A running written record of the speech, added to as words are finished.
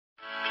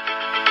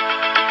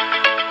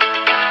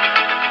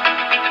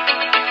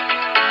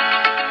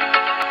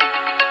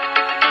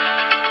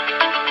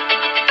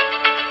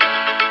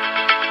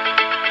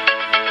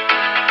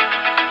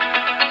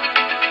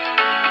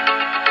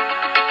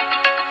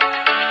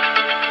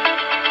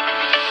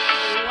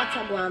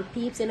on,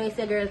 peeps? You know, it's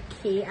your girl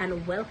Kay,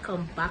 and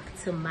welcome back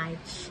to my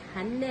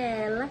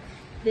channel.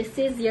 This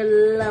is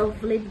your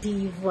lovely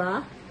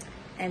diva,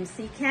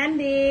 MC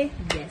Candy.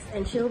 Yes,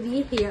 and she'll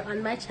be here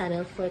on my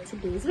channel for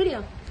today's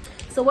video.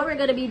 So what we're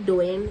going to be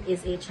doing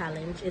is a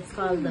challenge. It's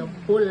called the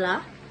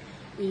Bulla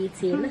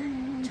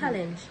eating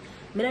challenge.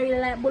 I don't really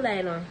like Bulla,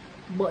 you know,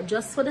 but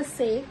just for the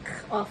sake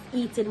of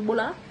eating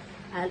Bulla,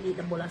 I'll eat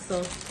the Bulla.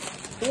 So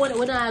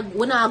when I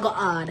go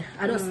hard,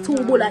 I just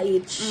 2 Bulla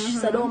each.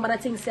 So don't matter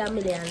things say a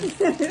million.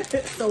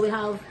 So we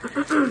have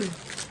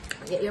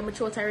your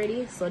mature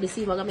already. So this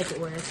is gonna make it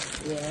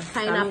worse. Yeah.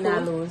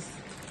 Pineapple.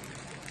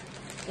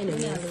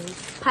 Anyway,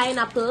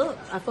 pineapple.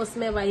 I first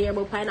never hear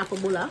about pineapple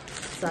Bulla.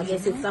 So I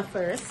guess it's the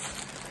first.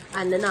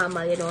 And the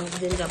normal, you know,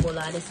 ginger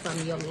Bulla. This from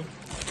Yummy.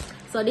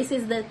 So this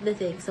is the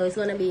thing. So it's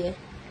gonna be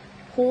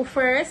who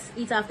first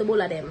eat off the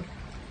Bulla them.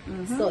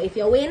 So if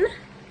you win,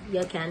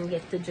 you can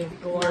get to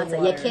drink the water.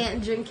 You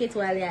can't drink it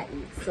while you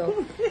eat.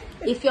 So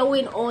if you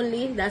win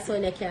only, that's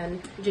when you can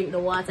drink the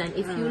water. And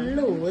if you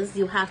lose,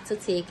 you have to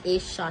take a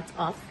shot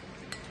of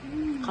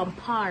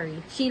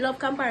Campari. She love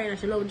Campari and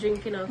she love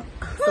drinking.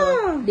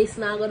 So this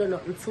not gonna do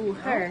nothing to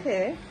her.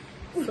 Okay.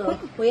 So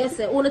what you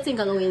say? Who do you think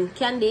I'm gonna win?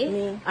 Candy?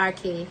 Me. Or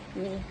Kay?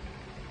 Me.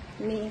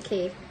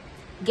 Okay.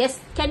 Guess,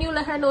 can you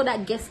let her know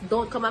that guests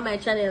don't come on my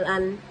channel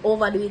and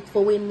overdo it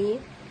for win me?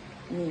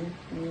 Me.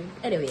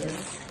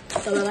 Anyways.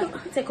 So we're gonna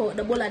take out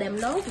the Bulla them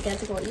now. You can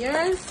take out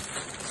yours.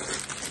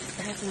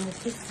 Starting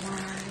with this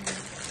one.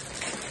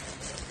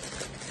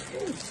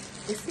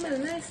 It smells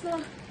nice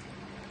now.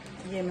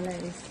 Yeah, me like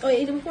this. Oh, you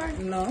ate it before?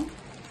 No.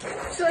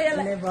 So you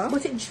like, Never.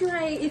 but it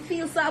dry. It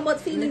feels so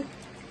but feeling.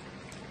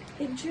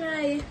 It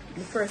dry.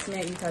 The first me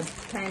I eat a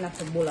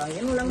pineapple Bulla.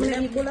 You know like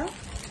me eat Bulla?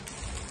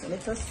 So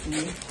let us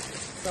see.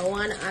 So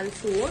 1 and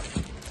 2.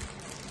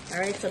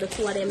 Alright, so the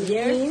 2 of them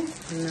here. Me,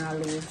 nah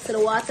lose. So the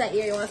water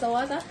here, you want some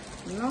water?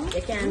 No.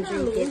 You can't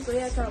drink it. So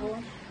yeah, trouble.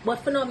 But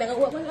for now, I'm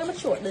gonna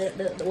show the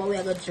one we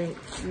are gonna drink.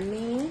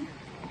 Me,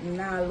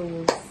 nah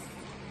lose.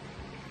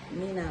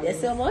 Me nah lose. You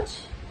see how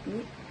much?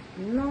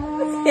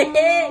 No.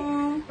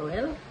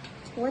 Well,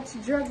 What's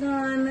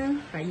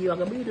dragon? are you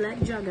gonna breathe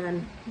like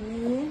dragon?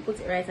 Me.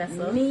 Put it right as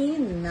so. Me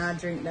not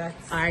drink that.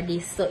 Or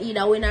this. So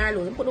either win or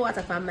lose. Put the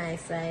water from my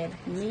side.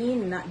 Me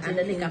not And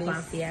the drinking liquor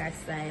from this. your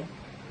side.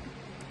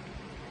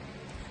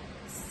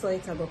 So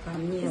it's a go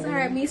from me. It's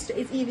alright, it's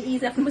even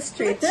easier for me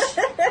stretch.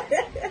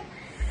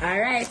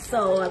 Alright,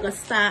 so we're gonna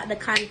start the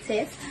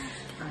contest.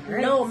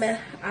 Alright. No, man,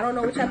 I don't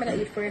know which I'm gonna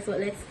eat first, but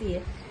let's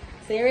see.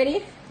 So you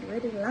ready?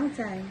 Ready a long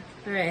time.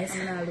 Alright.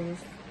 I'm gonna lose.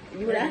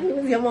 You would have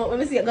lose your mouth. Let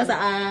me see it goes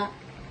I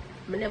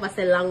never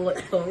say long with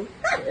tongue.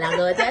 Long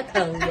with your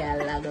tongue, yeah,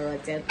 long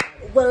with your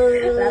tongue.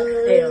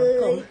 Hey,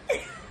 come.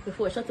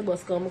 Before shut the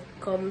bus come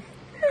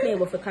play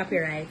with the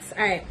copyrights.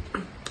 Alright.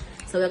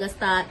 So we're gonna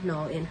start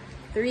now in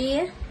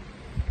 3,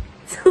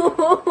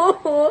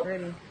 2,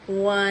 Ready.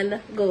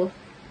 1, go.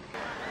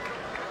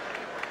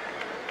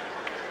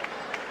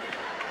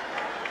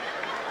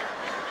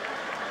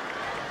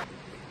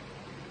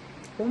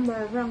 Come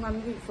back, I'm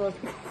gonna eat first.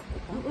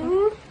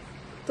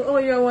 So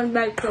all your one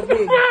bite so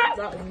big.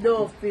 That's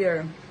no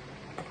fear.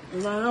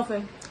 You want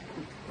nothing.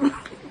 You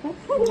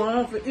want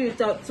nothing to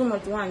eat out too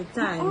much one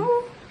time.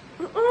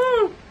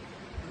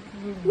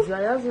 You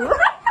dry as well.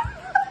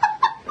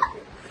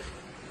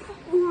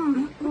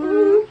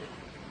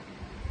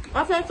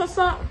 Okay, so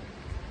stop.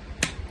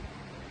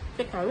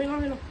 Take a ring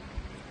on it.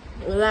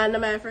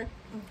 Land my friend.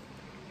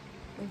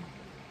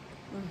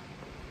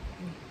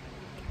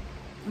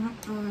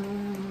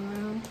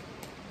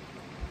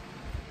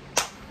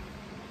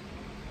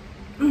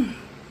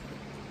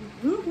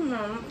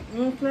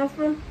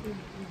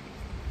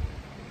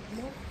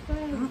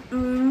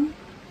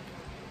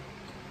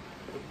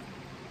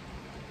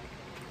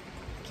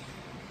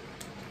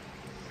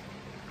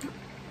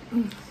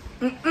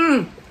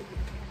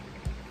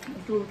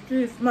 Two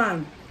teeth,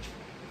 man.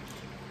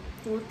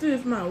 Two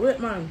teeth, man. Wait,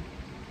 man.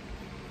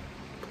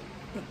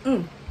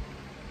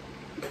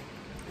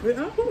 Wait,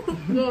 huh?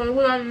 No,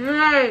 we are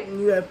right.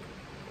 Yeah.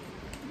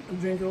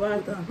 Drink your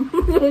water.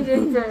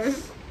 Drink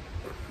first.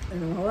 You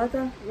know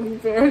water?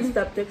 Drink first.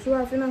 Stop takes you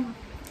off, you know.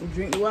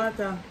 Drink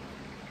water.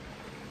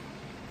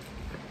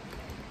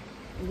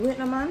 Wait,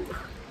 no, man.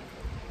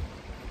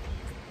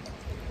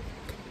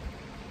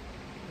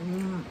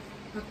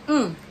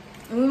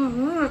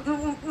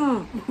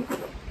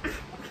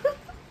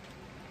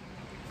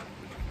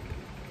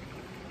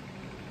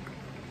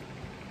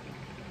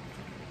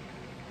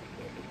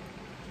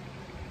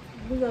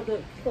 We got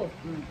the stuff.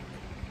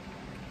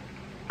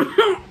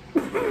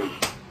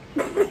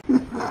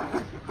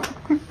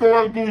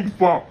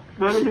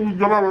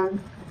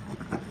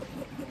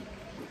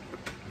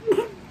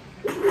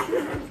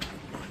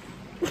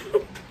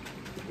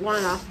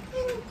 One off.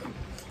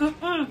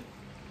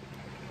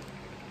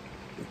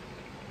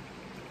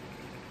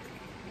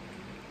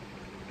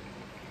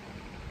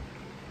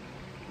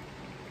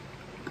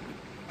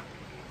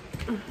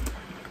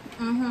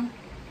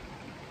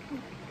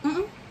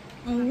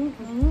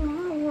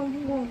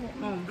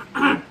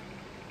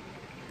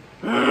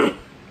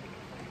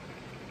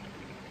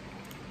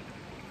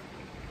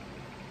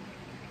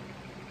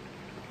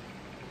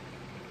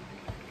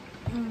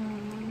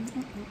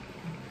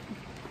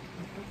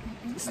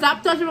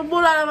 Stop touching my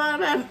bulla,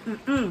 man.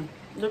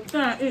 You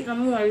can't eat no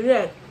more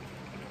yet.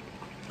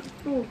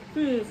 Two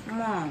piece,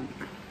 man.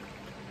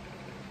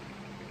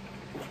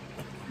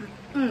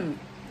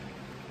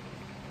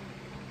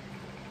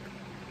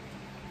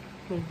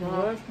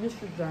 Worst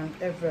decision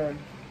ever.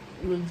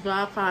 It's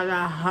dark and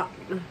hot.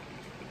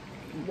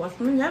 What's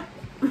my neck?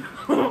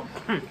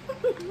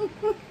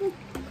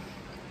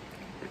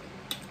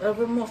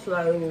 Every muscle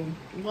I own.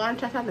 Go and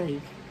check on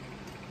it.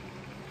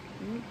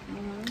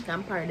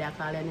 Can't party that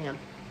call your name.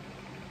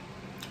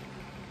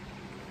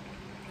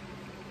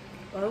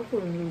 I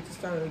couldn't do it to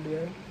start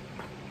there.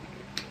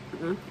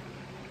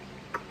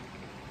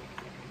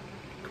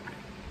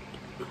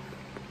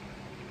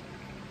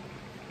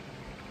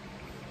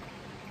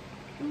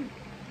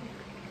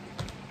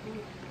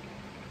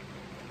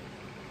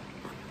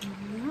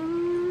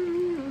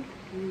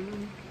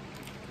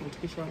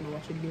 I'm sure I know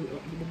what you do.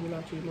 The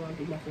bulla tree, no one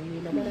do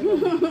nothing. No,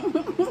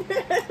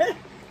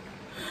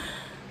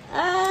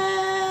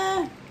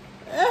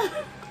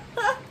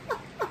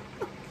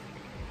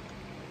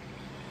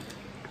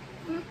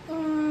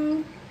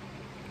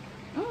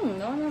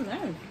 no,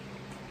 no.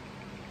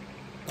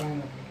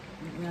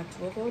 Not to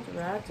go to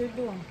right to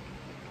do.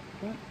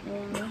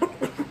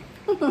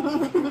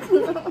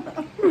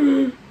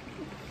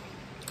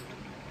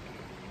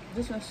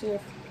 This one's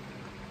safe.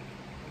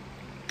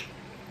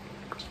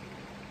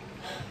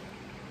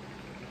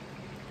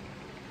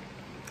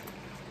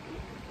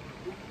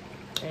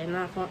 And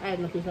now I can't hide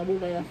no piece of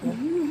bulla here.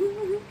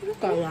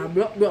 Because you are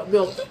block.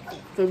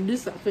 From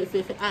this side, for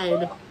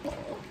hide.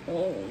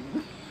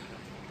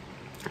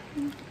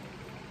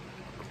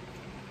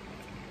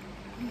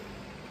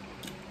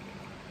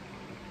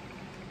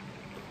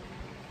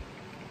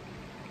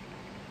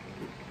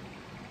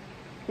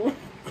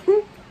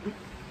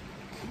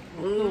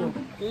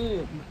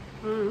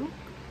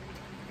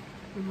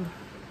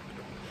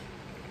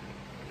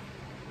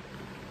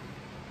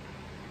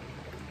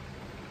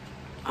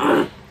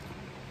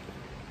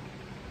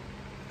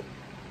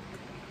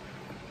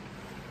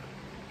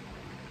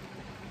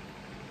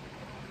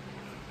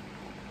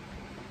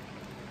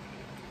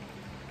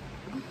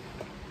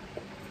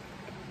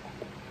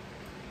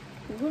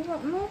 Give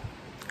up now?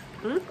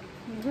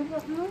 Give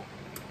up now?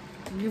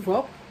 Give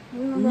up?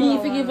 Me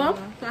if you give up?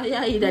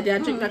 Yeah, eat that. I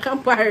drink a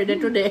campfire there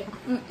today.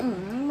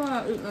 I'm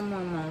not eating no more,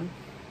 man.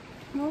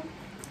 No?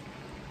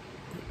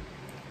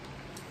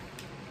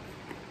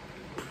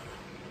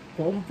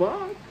 Come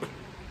back.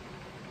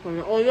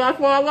 Oh, you have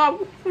fall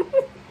up.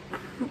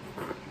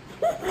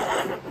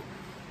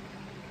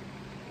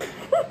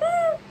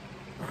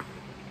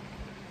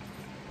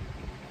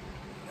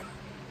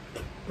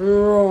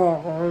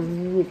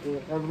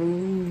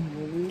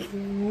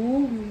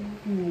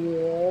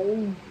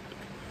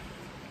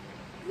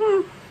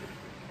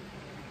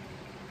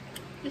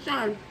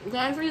 Sean, go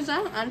and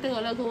freezer and take a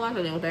little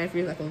water there. Go and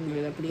freezer,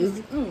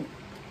 please.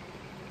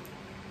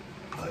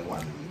 I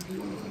want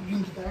you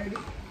drink it already.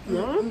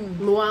 No?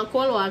 No want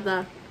cold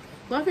water.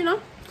 What you know?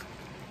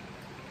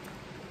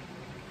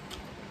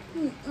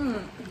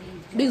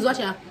 Big watch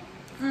ya.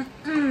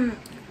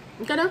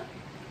 Okay now?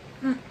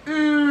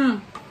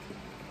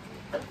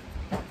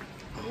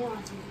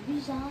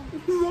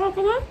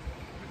 Come on.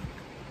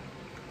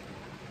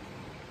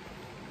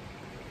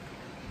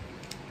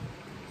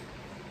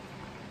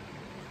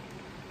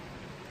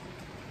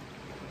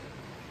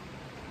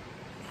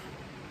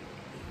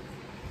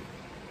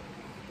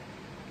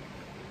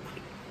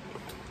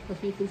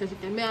 If you think that you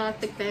can be, I'll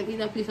take that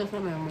in a piece of my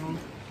mouth.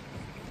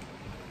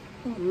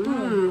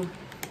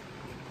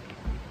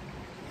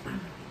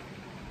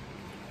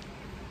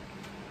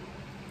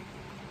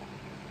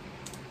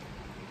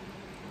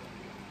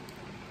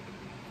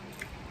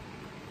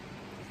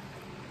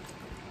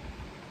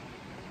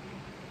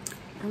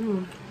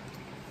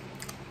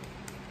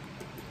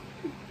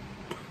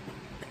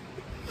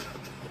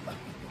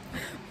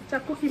 It's a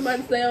cookie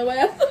monster, you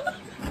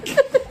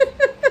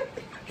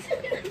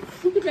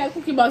look like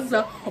cookie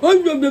monster.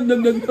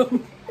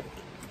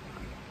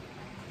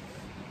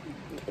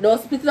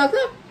 Don't spit it out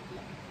now.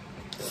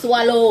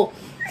 Swallow.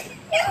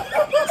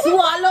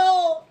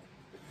 Swallow.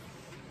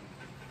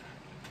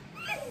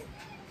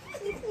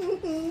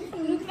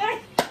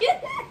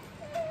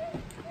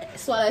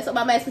 Swallow. So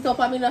mama spit up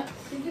on me now.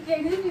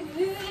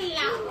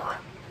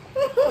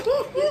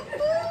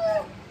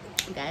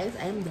 Guys,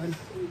 I am done.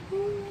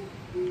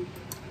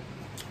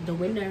 The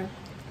winner.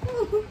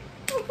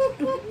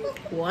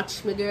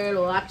 Watch me,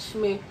 girl, watch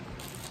me.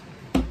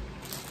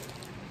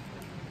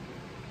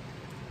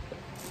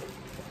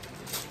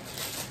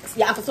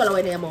 You have to swallow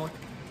in your mouth.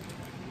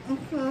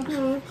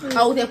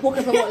 How they poke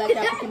your mouth like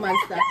that cookie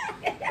monster?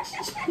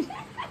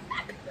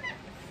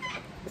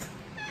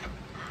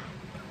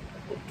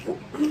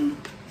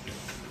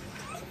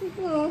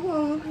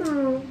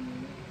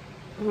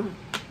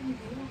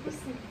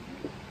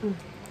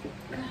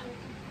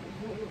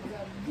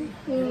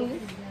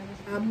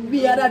 I'm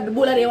beer that the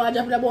bulla they want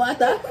to drop the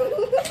water.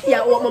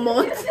 Yeah, open my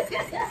mouth.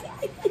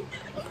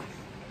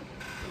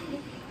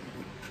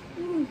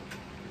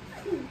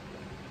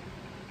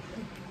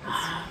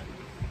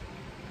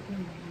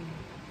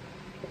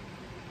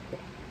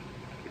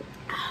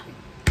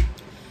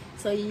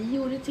 So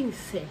you the thing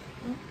say,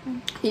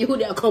 you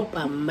there come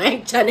on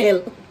my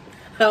channel,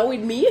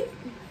 with me?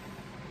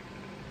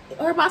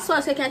 Or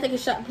pastor say, can I take a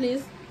shot,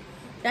 please?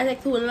 Can I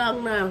take too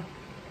long now?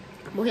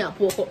 But here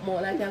poke up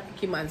more like a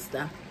cookie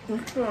monster.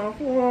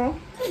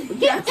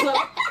 Yeah,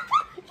 swallow.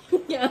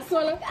 Yeah,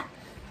 swallow.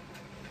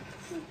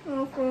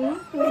 You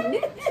can't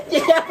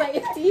find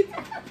your teeth.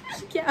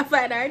 She can't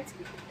find her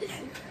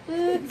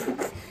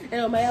teeth.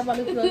 Hello, my have a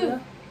little.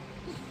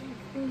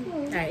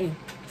 Alright.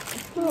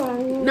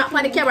 Not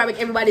for the camera, make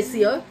everybody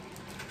see you.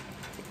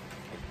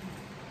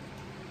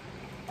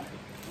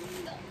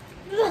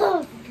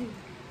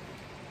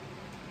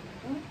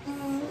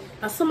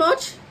 That's so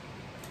much?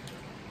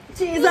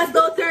 Jesus,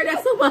 don't turn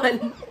that so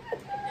man.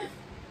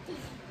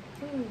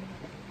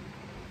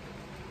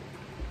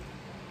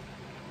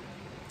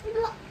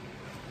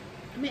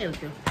 Let me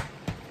help you.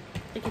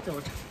 Take it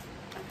out.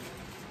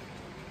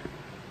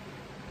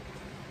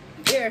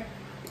 Here,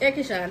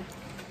 Kishan.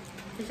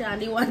 Kishan,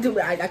 do you want to?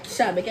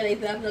 Kishan, make it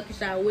like that.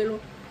 Kishan, will.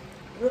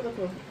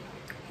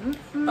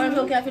 I'm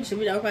okay. I finish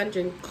without one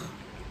drink.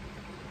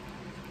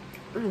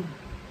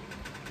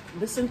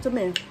 Listen to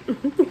me.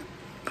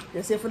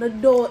 They say if you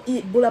don't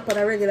eat bulla on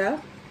a regular,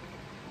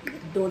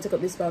 don't take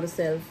up this by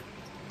yourself.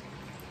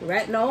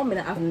 Right now, I don't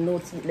have no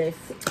teeth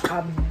left.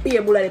 I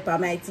bare bulla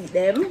on my teeth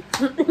them.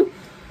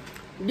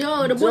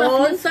 Yo, the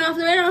bulla feels soft,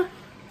 you know?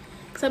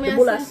 The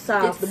bulla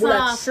soft. The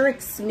bulla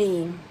tricks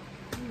me.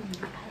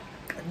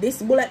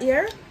 This bulla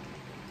here,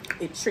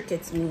 it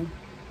tricks me.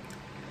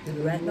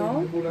 Right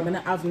now, I don't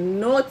have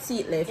no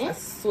teeth left. I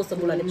sauce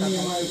bulla on my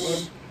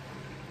teeth.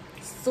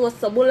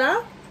 Sauce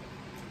bulla.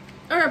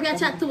 Or if you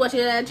chat too much,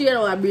 you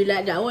don't want to breathe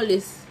like that. All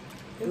this.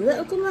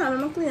 Little come on,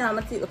 I'm not clean. I'm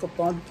going to take a cup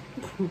on.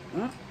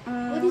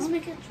 What is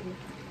making true?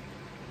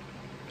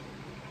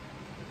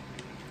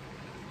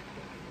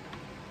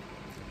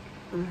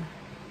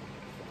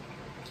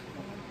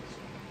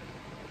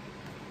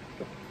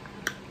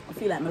 I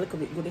feel like I'm a little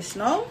bit goodish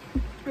now.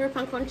 You're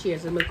pan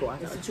crunchies and milk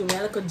water. Listen to me,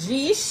 a little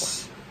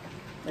G-ish.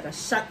 Let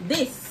us shot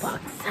this.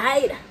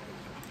 Outside.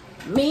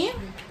 Me? I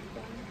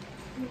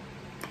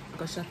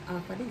got shot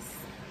half of this.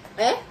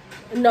 Eh?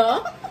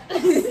 No.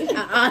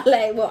 I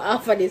like what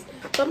after this.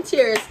 Come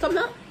cheers. Come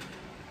now.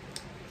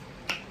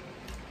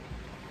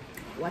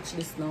 Watch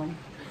this now.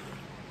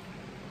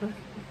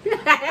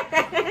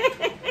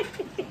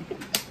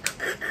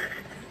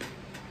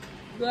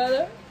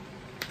 Brother.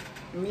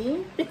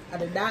 Me?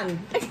 I'm done.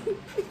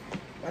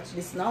 Watch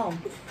this now.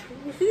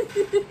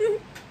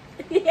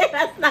 Yeah,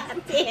 that's not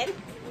it.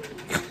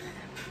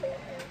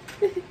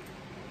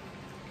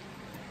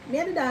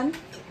 Me I'm done.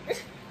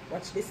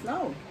 Watch this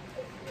now.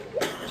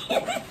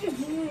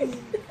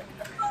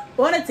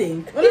 What do you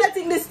think? What do you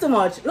think this too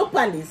much? Look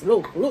on this.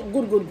 Look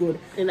good.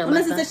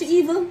 Unless it's she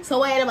evil. So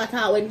why you never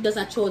talk when it does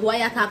a choice?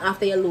 Why you talk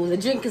after you lose?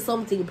 Drink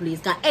something,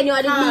 please. Cause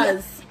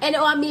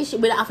anyone me she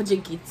will have to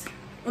drink it.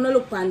 Una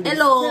look on this.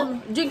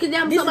 Hello, drink it.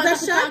 This is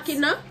a shot.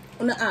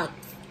 Una act.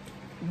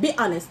 Be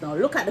honest now.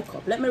 Look at the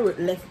cup. Let me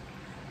left.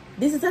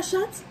 This is a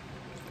shot.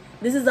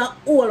 This is a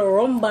whole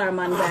rum bar,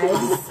 man,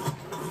 guys.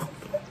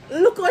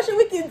 Look what she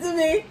wicked to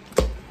me.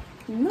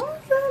 No,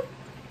 sir.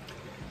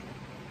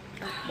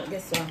 But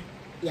guess what?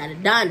 You're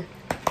done.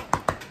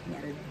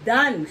 You're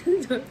done.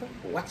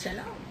 Watch it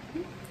now.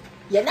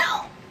 You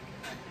know.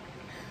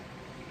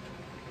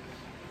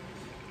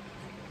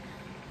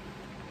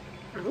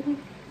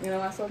 You know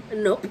what, son?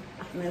 Nope.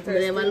 I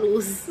never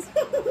lose.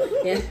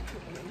 Yeah.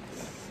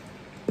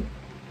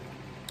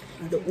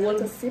 The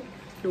whole sip.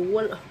 The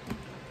whole.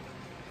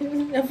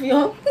 If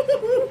you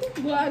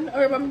go on,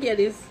 or I'm get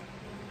this.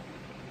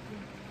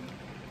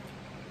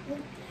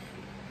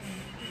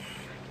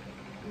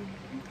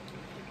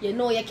 You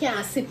know you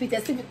can't sip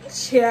it. Sip it.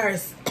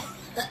 Cheers.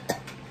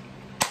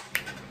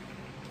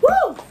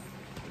 Woo!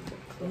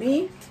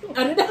 Me?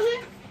 I did that.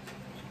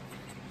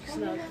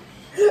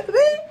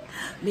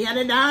 Me and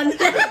the done.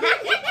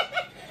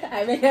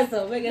 I make it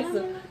so.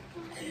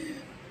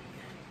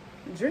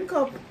 Drink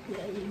up.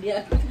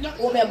 Yeah.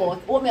 Open your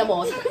mouth. Open your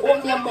mouth.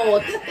 Open your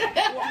mouth.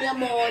 Open your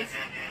mouth.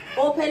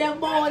 Open your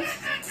mouth.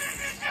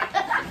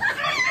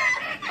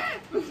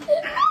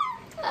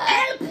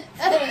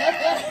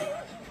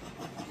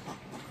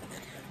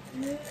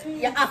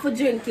 You have to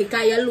drink it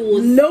because you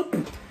lose. Nope.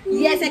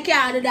 Yes, I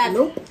can't do that.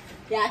 Nope.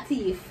 You're a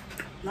thief.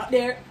 Not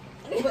there.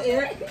 Over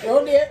here.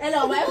 No there.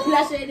 Hello, my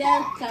flash right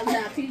there. Calm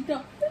down.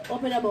 Filter.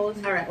 Open the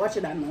mouth. Alright, watch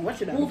it down now.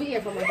 Watch it down. Move it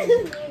here from my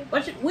head.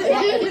 Watch it. Wait.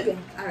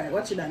 Alright,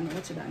 watch it down now.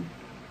 Watch it down.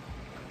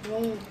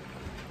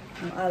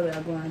 All the way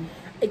I go on.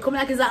 It come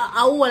like it's a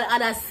whole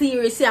other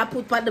series I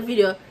put on the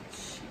video.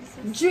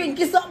 Drink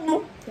is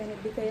something. Can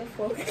it be your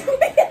fuck?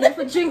 You have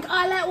to drink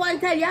all at one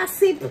time. You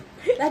sip.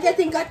 Like you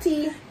think of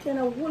tea. Can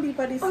I hold it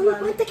for this Oh, you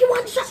man? want to take it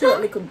one shot?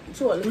 Short little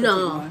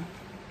No.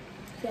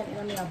 Can't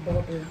even me a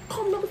bubble.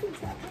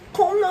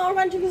 Come now,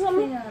 run drink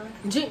something. Yeah.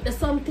 Drink the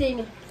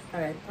something.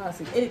 Alright, pass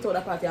it. Edit out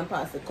the party and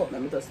pass the cup.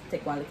 Let me just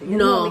take one little.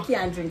 No. We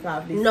can't drink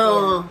half this.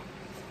 No.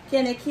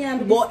 Can you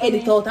can't do But this to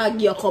edit me? out and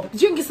give you a cup.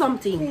 Drink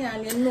something.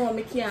 Can you know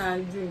me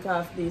can't drink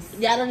off this?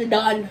 Yeah, that's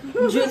done.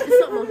 Drink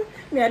something.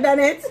 Me I done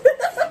it.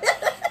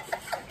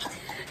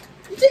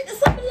 Drink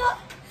something.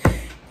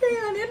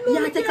 Can you know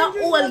You me take a can't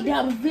drink whole off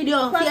damn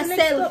video For for the next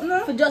yourself cup,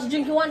 no? for just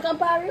drinking one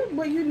Campari.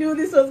 But you knew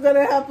this was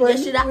gonna happen. You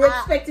shoulda We asked.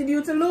 expected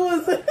you to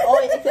lose. Oh,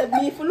 it's a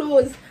beef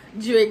lose.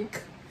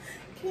 Drink.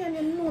 Can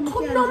you know me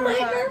Come can't on, drink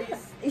my off girl.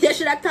 this? You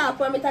should have talked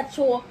when me touch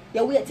show.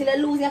 You wait till you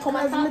lose, you come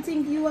and Because I talk.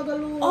 think you are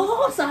gonna lose.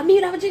 Oh, so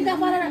me have a drink of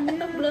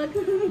that blood.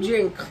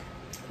 Drink.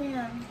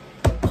 Can.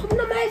 Come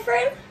on, my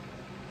friend.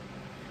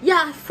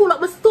 Yeah, full up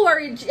my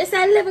storage. You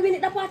say 11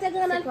 minutes the party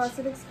gonna. Pass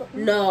the next cup.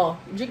 No,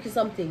 drink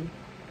something.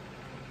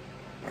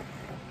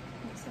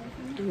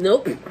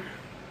 Nope.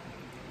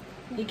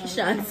 You can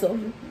shine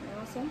some.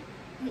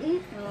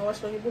 Wash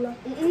down your Bulla.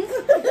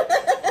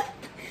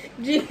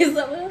 Drink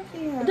something.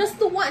 Yeah. Just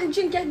the one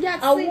drink you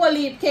get. I will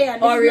eat can.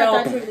 This Hurry is not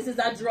up. a drink. This is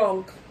a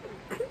drunk.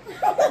 Drink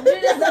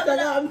That's something. what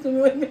happens to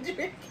me when I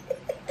drink.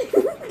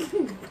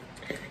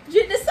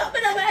 Drink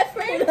something, my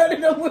friend. I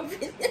don't know what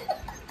it is.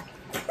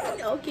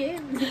 Okay.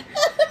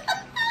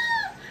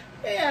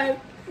 Yeah.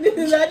 This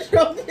is a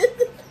drunk.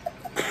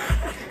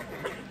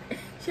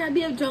 Should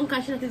be a drunk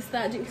and should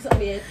start drinking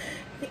something yet?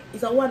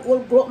 Is that one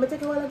old block me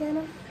take a while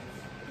again?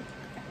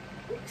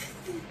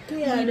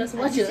 Yeah. You just I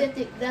watch just it.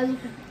 take that look.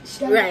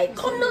 Right.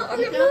 Come now,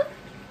 hurry up.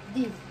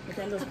 This. You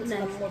can just put Nice.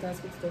 some water and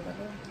spit it out.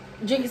 Okay?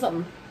 Drink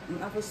something.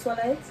 I have to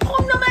swallow it.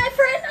 Come now, my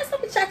friend. That's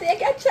not me chatting. I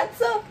can't chat,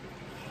 so.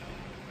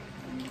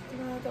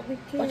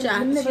 Watch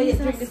out. I never yet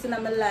Jesus. drink this in my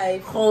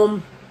life.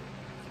 Come.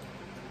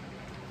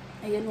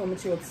 And you know me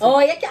throat. Oh,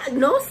 you can't.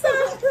 No,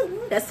 sir.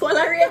 That's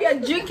swallow radio.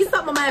 Drinking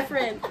something, my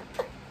friend.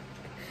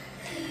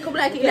 Come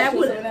like it. Like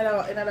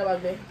Bulla. Another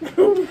bag there.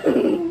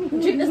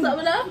 Drink this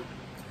something now.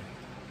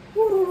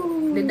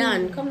 The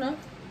done. Come now.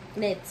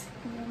 Net.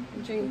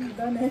 Drink.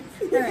 Done it.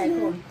 Alright,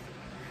 come.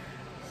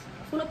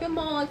 Full up your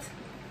mouth.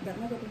 That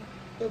not good.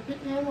 The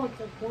pit name was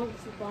the one to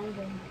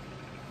them.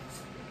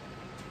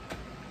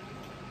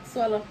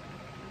 Swallow.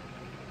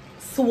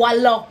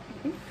 Swallow.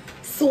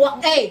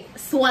 Hey,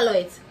 swallow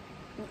it.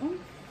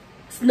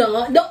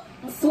 No, no.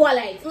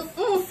 Swallow it.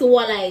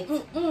 Swallow it.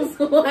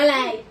 Swallow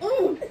it.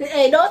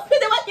 Hey, don't spit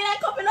the back in that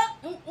cup, you know?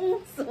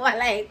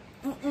 Swallow it.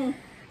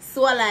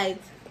 Swallow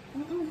it.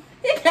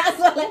 You can't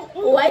swallow it.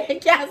 Why you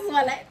can't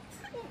swallow it?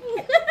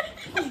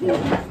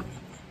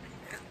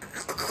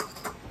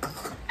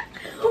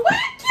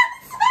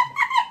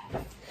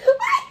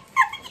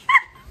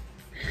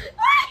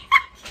 Why you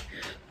can't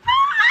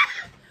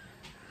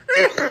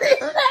swallow it?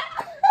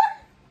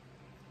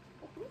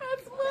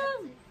 That's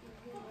mom.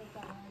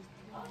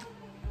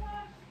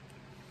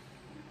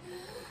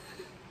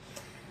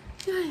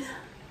 Guys,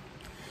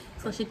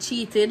 so she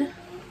cheated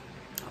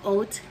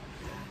out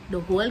the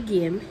whole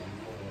game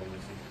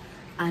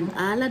and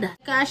all of that.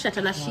 Car shot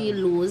and she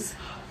lose.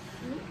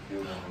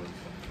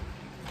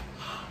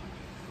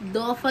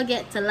 Don't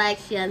forget to like,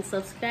 share and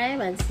subscribe,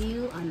 and see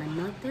you on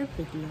another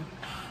video.